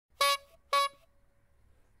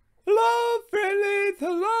Hello, friendlies,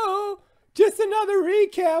 hello. Just another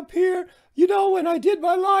recap here. You know, when I did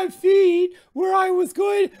my live feed where I was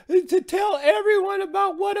going to tell everyone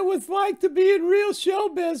about what it was like to be in real show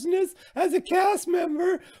business as a cast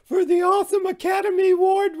member for the awesome Academy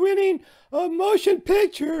Award winning motion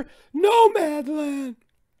picture Nomadland.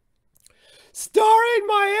 Starring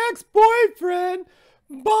my ex-boyfriend,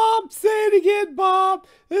 Bob, say it again, Bob,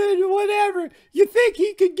 and whatever. You think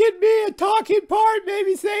he could get me a talking part,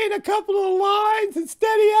 maybe saying a couple of lines,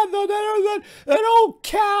 instead he had that old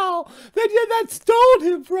cow that stole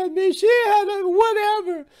him from me. She had a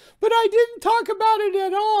whatever, but I didn't talk about it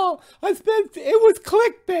at all. It was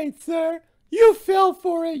clickbait, sir. You fell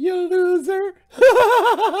for it, you loser.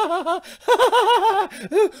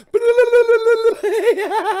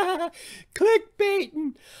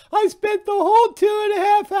 Clickbaiting. I spent the whole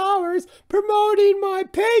 2.5 hours promoting my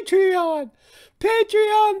Patreon.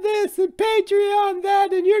 Patreon this and Patreon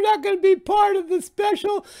that, and you're not going to be part of the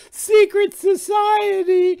special secret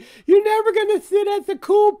society. You're never going to sit at the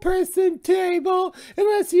cool person table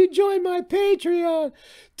unless you join my Patreon.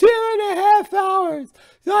 2.5 hours.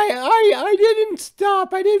 I didn't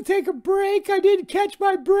stop. I didn't take a break. I didn't catch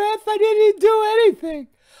my breath. I didn't do anything.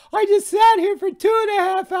 I just sat here for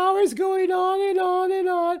 2.5 hours going on and on and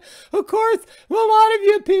on. Of course, a lot of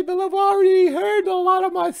you people have already heard a lot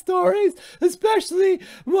of my stories, especially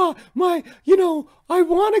I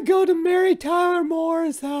want to go to Mary Tyler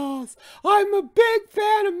Moore's house. I'm a big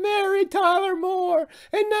fan of Mary Tyler Moore.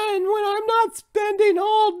 And then when I'm not spending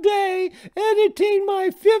all day editing my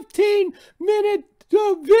 15-minute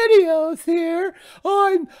videos here,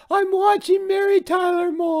 I'm watching Mary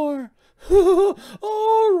Tyler Moore. Oh,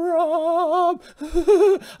 Rob.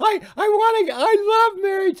 I love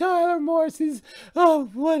Mary Tyler Moore. She's,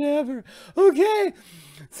 whatever. Okay.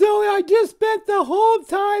 So I just spent the whole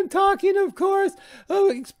time talking, of course,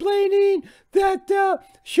 explaining that,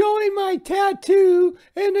 showing my tattoo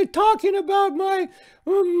and talking about my,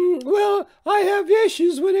 I have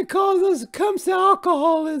issues when it comes to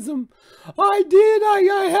alcoholism. I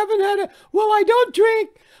haven't had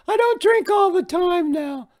I don't drink all the time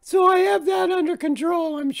now. So I have that under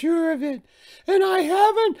control, I'm sure of it. And I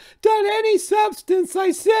haven't done any substance, I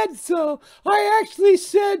said so. I actually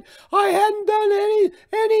said I hadn't done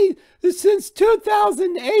any since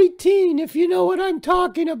 2018, if you know what I'm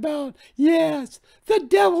talking about. Yes,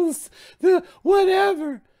 the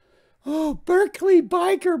whatever. Oh, Berkeley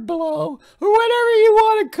biker blow, or whatever you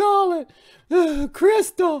want to call it.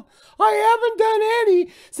 Crystal, I haven't done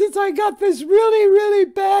any since I got this really, really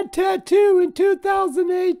bad tattoo in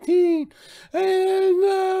 2018.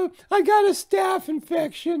 And I got a staph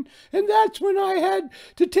infection. And that's when I had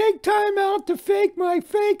to take time out to fake my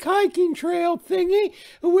fake hiking trail thingy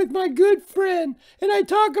with my good friend. And I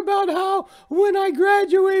talk about how when I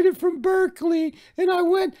graduated from Berkeley and I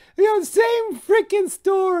went, same freaking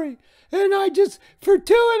story. And I just, for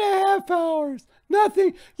 2.5 hours,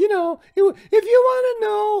 nothing, if you want to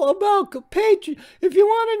know about if you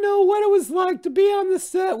want to know what it was like to be on the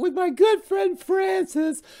set with my good friend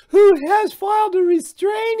Francis, who has filed a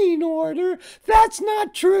restraining order, that's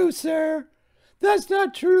not true, sir. That's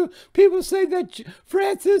not true. People say that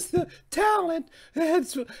Francis, the talent,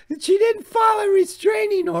 she didn't file a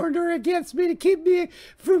restraining order against me to keep me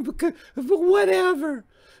from whatever.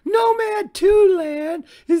 Nomad2Land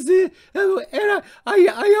is it, and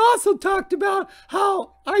I also talked about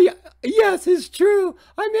how yes, it's true.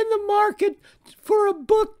 I'm in the market for a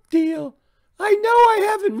book deal. I know I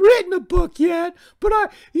haven't written a book yet, but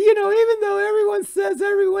even though everyone says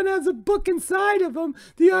everyone has a book inside of them,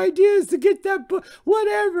 the idea is to get that book,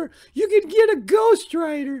 whatever. You can get a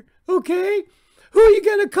ghostwriter, okay? Who are you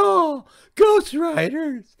gonna call?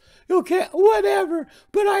 Ghostwriters, okay? Whatever.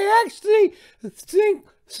 But I actually think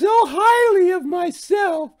so highly of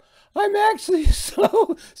myself. I'm actually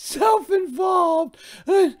so self-involved,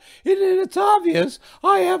 and it's obvious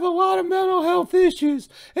I have a lot of mental health issues,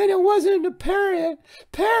 and it wasn't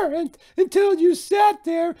apparent until you sat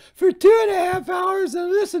there for 2.5 hours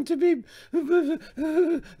and listened to me.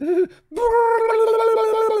 And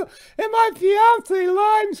my fiance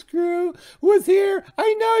Lyme Screw was here.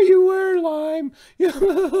 I know you were, Lyme.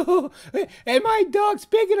 And my dog,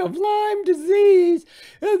 speaking of Lyme disease,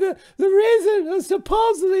 the reason,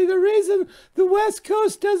 supposedly the reason the West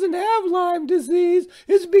Coast doesn't have Lyme disease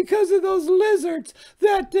is because of those lizards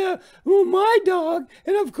that my dog,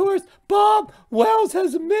 and of course Bob Wells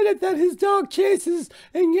has admitted that his dog chases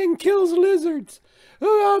and kills lizards.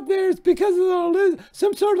 Out there, it's because of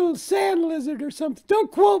some sort of sand lizard or something.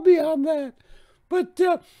 Don't quote me on that. But,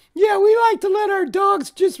 yeah, we like to let our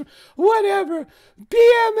dogs just, whatever.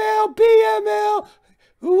 BML,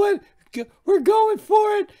 what? We're going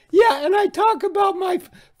for it. Yeah, and I talk about my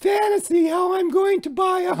fantasy, how I'm going to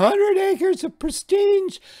buy 100 acres of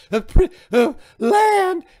prestige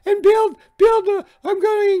land and I'm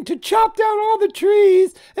going to chop down all the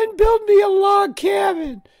trees and build me a log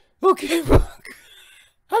cabin. Okay,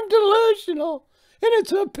 I'm delusional, and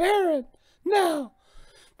it's apparent now.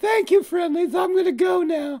 Thank you, friendlies. I'm going to go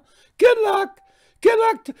now. Good luck. Good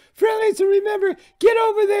luck, friendlies, and remember, get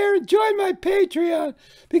over there and join my Patreon,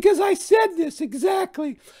 because I said this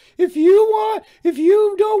exactly. If you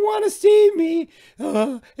don't want to see me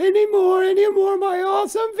anymore of my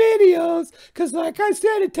awesome videos, because like I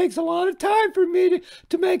said, it takes a lot of time for me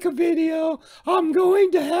to make a video, I'm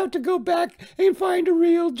going to have to go back and find a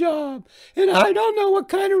real job. And I don't know what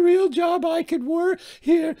kind of real job I could work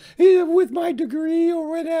here, either with my degree or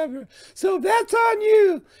whatever. So that's on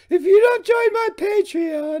you. If you don't join my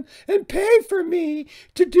Patreon and pay for me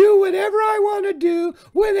to do whatever I want to do,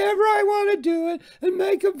 whenever I want to do it, and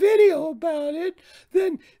make a video about it,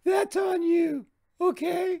 then that's on you,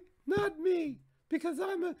 okay? Not me, because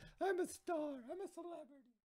I'm a star. I'm a celebrity.